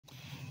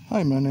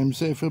Hi, my name's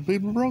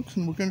Beeblebrox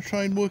and we're going to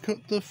try and work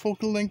out the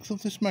focal length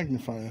of this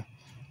magnifier.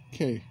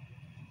 Okay,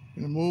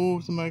 going to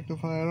move the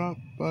magnifier up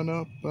and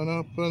up and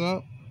up and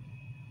up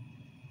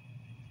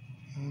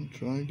and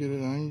try and get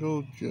it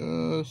angled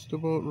just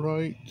about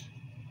right.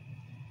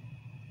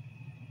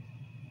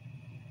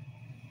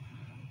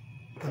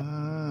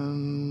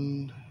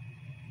 And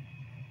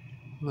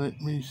let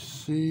me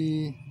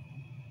see.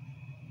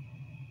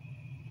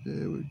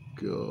 There we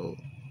go.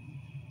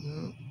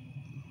 Yep.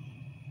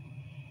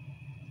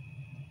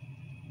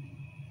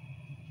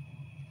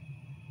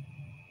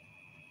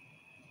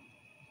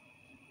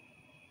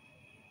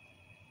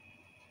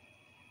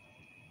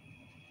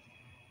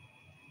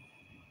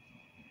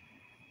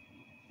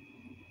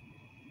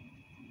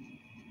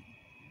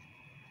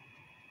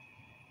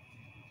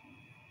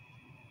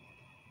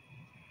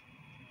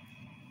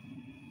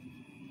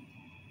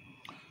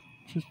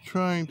 Just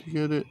trying to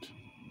get it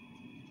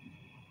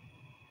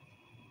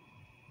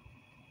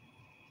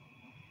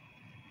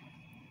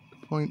the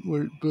point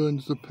where it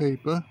burns the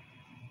paper,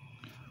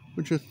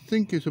 which I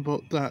think is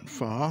about that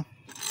far.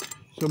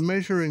 So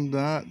measuring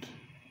that,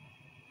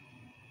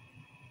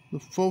 the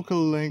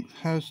focal length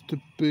has to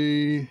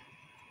be,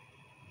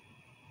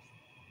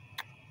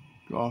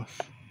 gosh,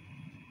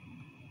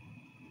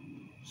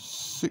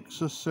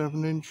 6 or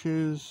 7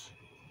 inches.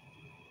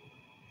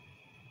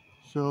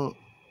 So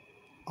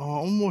I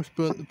almost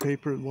burnt the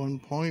paper at one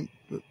point,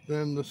 but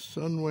then the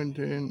sun went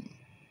in.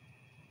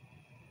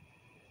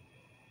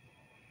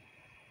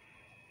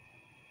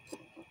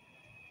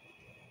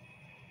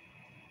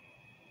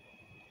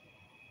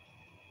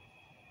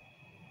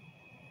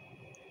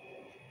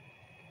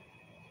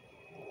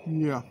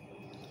 Yeah,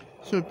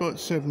 so about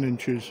 7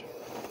 inches.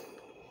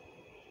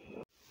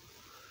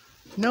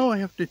 Now I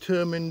have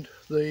determined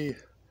the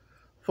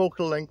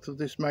focal length of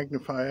this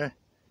magnifier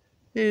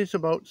is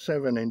about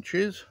 7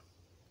 inches.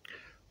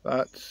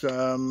 That's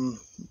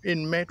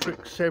in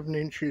metric, 7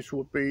 inches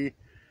would be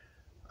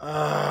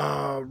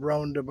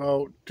round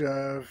about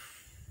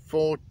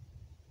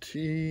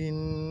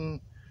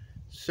 14,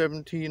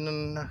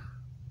 17,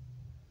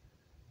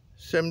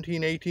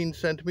 18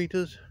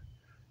 centimeters.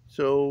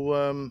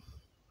 So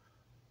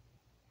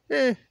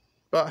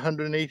about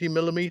 180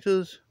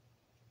 millimeters.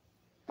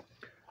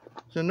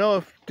 So now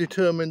I've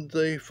determined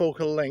the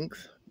focal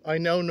length. I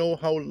now know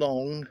how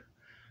long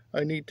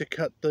I need to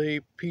cut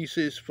the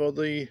pieces for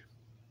the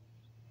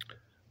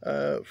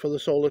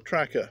solar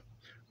tracker.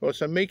 Of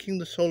course, I'm making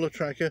the solar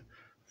tracker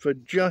for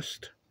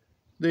just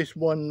this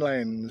one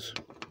lens.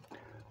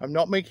 I'm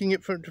not making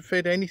it to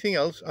fit anything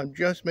else. I'm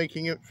just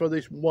making it for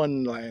this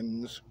one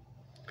lens.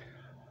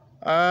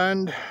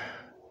 And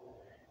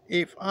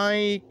if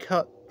I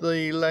cut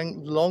the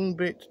long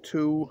bit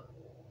to,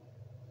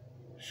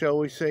 shall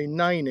we say,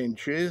 9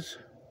 inches,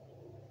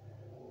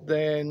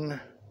 then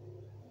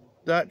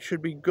that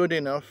should be good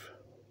enough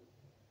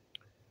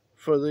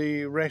for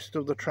the rest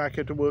of the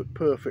tracker to work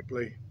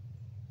perfectly.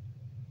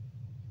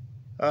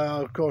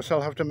 Of course,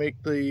 I'll have to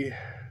make the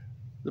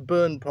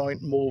burn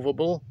point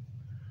movable,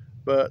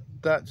 but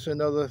that's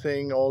another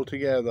thing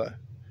altogether.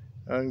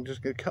 I'm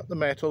just going to cut the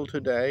metal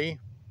today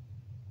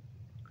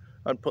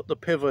and put the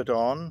pivot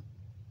on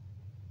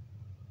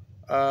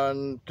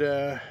and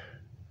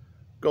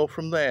go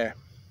from there.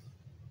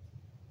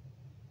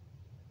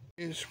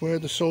 Here's where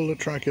the solar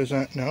tracker is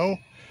at now.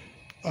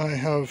 I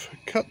have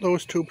cut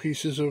those 2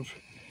 pieces of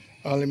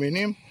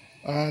aluminium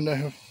and I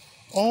have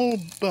all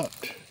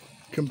but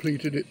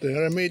completed it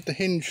there. I made the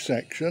hinge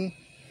section.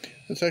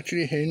 It's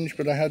actually a hinge,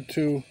 but I had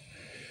to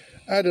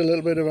add a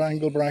little bit of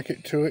angle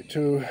bracket to it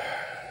to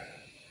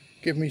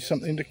give me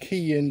something to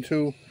key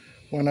into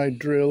when I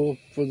drill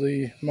for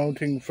the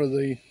mounting for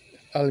the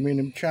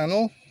aluminium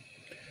channel.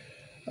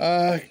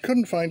 I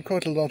couldn't find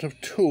quite a lot of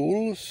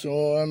tools,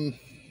 so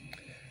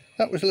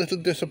that was a little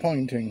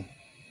disappointing.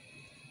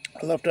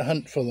 I'll have to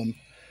hunt for them.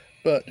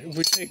 But if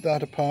we take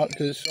that apart,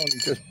 because it's only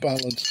just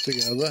balanced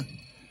together,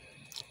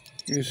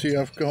 you see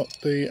I've got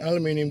the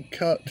aluminium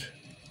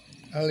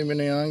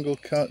angle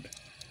cut,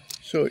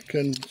 so it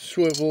can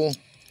swivel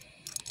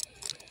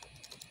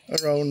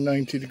around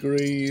 90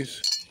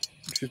 degrees,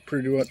 which is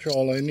pretty much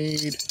all I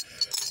need.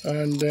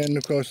 And then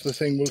of course the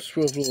thing will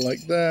swivel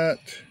like that.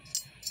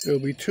 There'll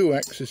be 2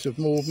 axes of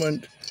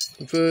movement,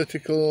 the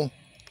vertical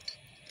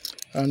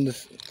and the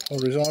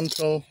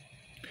horizontal,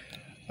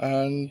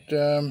 and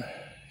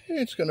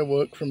it's going to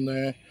work from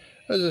there.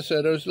 As I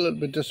said, I was a little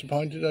bit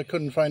disappointed. I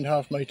couldn't find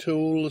half my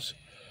tools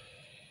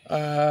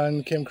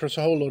and came across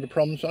a whole load of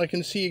problems. I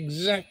can see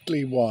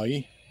exactly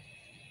why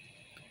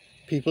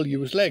people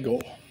use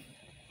Lego.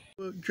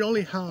 Worked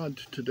jolly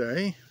hard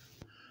today,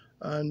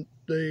 and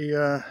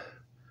the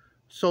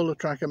solar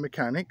tracker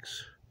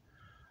mechanics.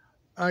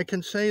 I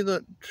can say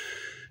that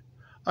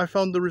I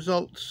found the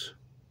results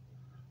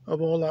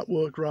of all that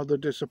work rather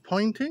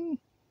disappointing,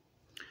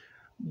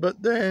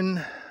 but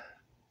then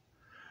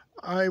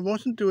I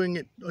wasn't doing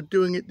it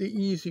the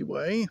easy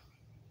way.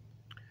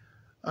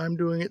 I'm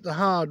doing it the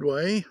hard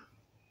way.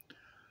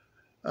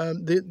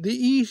 The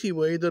easy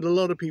way that a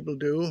lot of people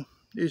do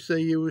is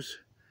they use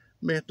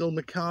metal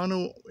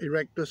Meccano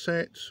Erector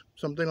sets,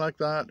 something like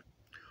that,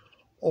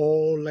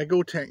 or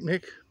Lego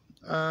Technik.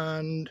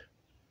 And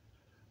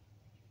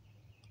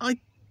I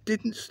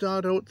didn't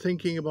start out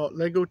thinking about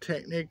Lego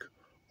Technik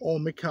or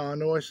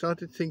Meccano. I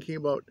started thinking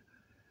about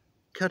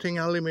cutting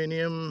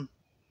aluminium,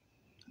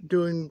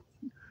 doing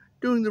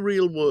the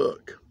real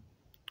work.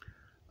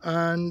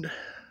 And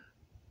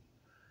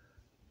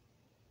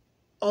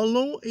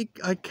although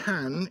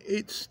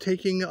it's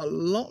taking a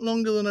lot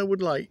longer than I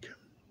would like.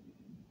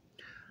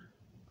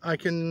 I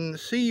can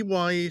see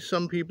why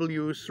some people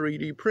use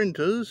 3D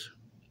printers.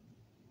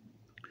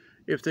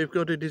 If they've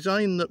got a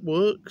design that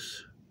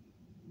works,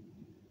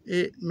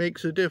 it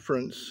makes a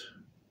difference.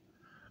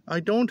 I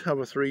don't have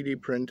a 3D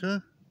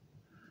printer,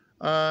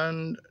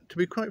 and to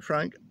be quite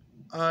frank,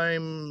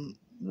 I'm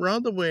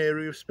rather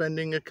wary of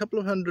spending a couple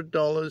of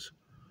 $100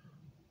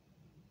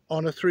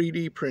 on a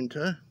 3D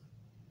printer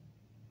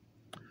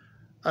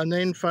and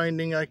then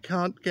finding I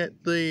can't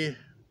get the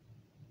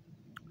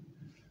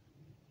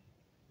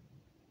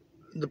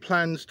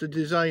plans to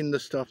design the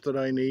stuff that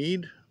I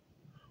need,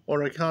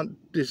 or I can't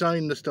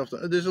design the stuff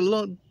that... There's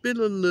a bit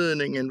of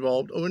learning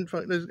involved. Oh, in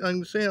fact,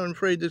 I'm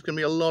afraid there's going to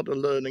be a lot of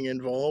learning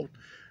involved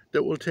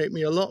that will take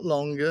me a lot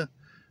longer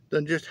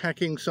than just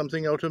hacking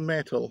something out of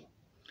metal.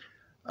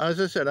 As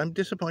I said, I'm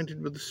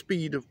disappointed with the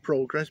speed of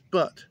progress,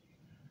 but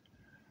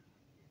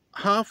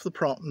half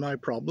my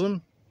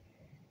problem,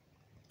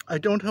 I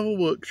don't have a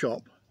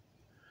workshop.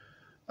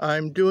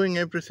 I'm doing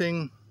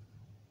everything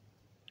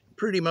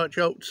pretty much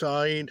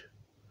outside.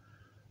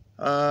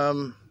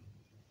 I've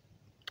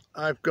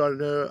got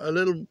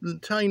a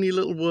tiny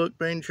little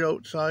workbench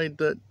outside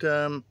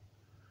that,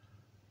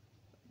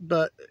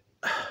 but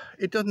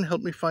it doesn't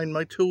help me find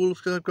my tools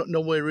because I've got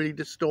nowhere really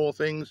to store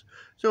things.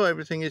 So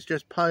everything is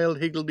just piled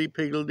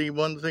higgledy-piggledy,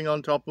 one thing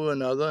on top of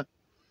another.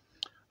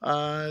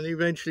 And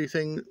eventually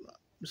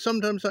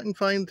sometimes I can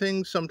find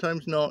things,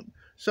 sometimes not.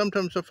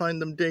 Sometimes I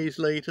find them days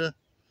later,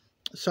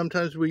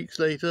 sometimes weeks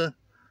later.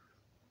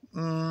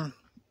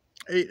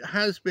 It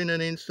has been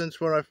an instance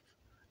where I've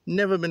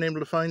never been able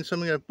to find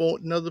something. I've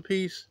bought another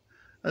piece,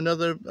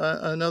 another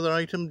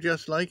item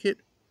just like it.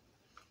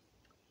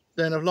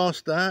 Then I've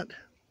lost that.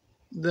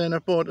 Then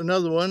I've bought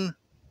another one,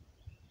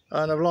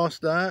 and I've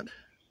lost that.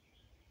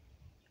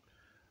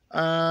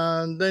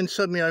 And then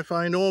suddenly I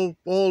find all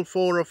 4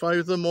 or 5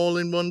 of them all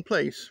in one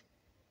place.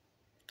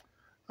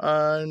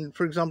 And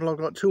for example, I've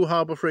got 2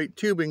 Harbor Freight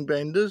tubing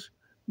benders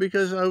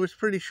because I was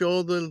pretty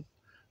sure the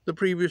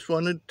previous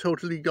one had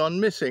totally gone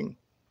missing.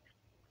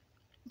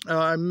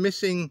 I'm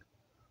missing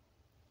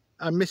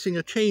a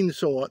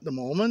chainsaw at the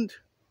moment.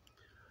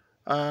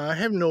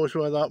 Heaven knows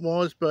where that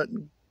was, but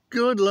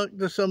good luck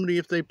to somebody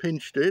if they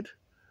pinched it.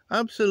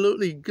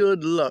 Absolutely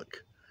good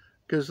luck,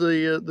 because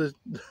the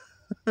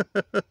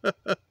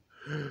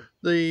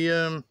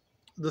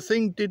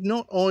thing did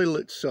not oil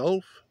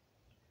itself,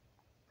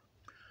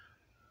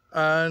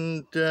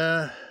 and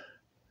that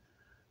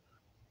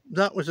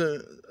was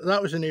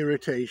an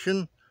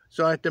irritation.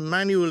 So I had to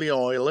manually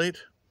oil it,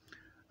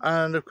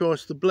 and of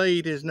course the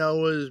blade is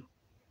now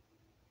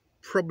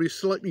probably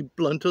slightly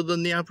blunter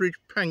than the average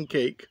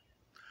pancake.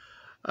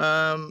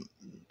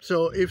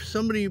 So if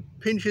somebody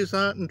pinches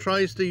that and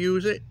tries to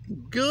use it,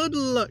 good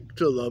luck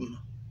to them.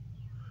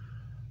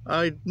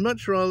 I'd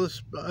much rather,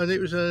 and it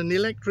was an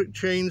electric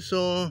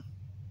chainsaw,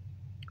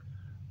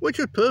 which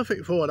is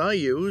perfect for what I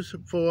use,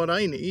 for what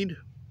I need,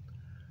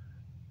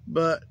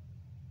 but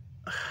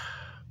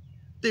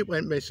it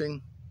went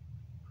missing.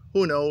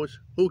 Who knows?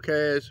 Who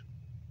cares?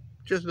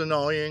 Just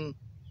annoying.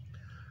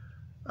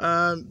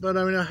 But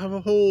I mean, I have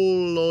a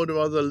whole load of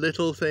other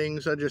little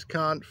things I just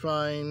can't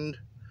find.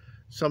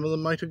 Some of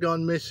them might have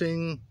gone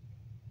missing.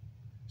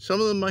 Some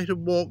of them might have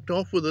walked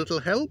off with a little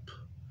help.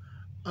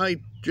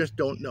 I just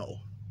don't know.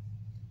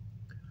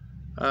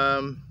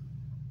 And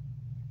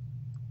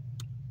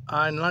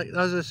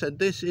as I said,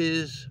 this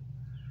is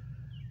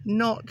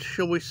not,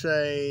 shall we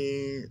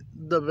say,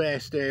 the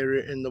best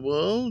area in the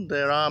world.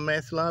 There are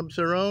meth labs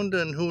around,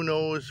 and who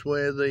knows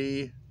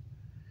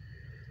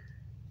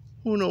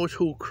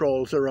who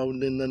crawls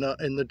around in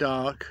the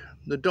dark.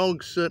 The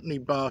dogs certainly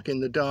bark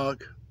in the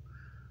dark,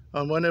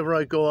 and whenever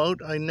I go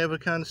out I never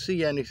can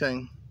see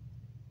anything.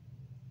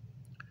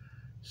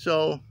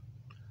 So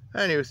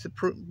anyways, the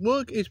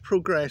work is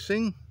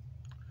progressing.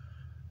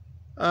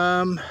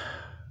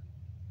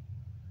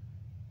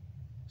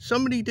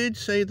 Somebody did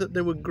say that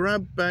there were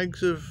grab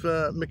bags of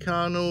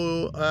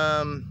Meccano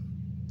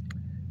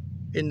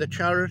in the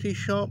charity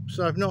shops.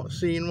 I've not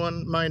seen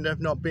one. Mind,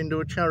 I've not been to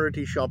a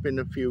charity shop in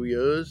a few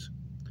years.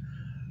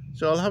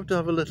 So I'll have to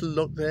have a little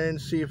look there and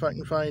see if I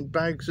can find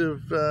bags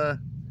of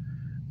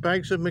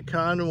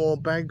Meccano or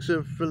bags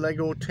of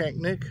Lego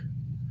Technik.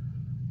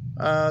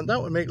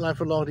 That would make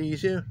life a lot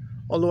easier.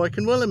 Although I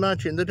can well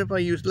imagine that if I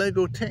used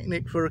Lego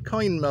Technik for a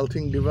coin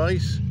melting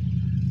device,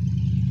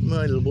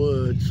 my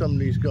word,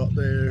 somebody's got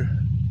their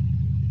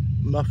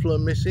muffler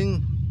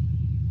missing.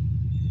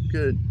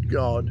 Good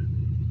God.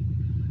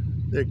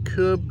 They're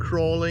curb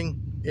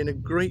crawling in a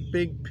great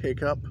big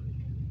pickup.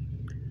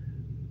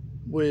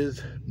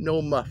 with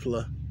no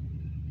muffler.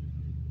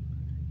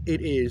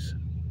 It is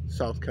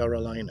South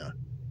Carolina.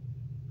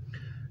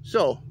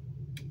 So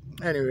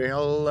anyway,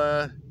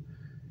 I'll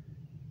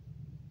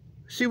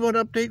see what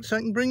updates I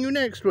can bring you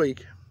next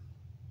week.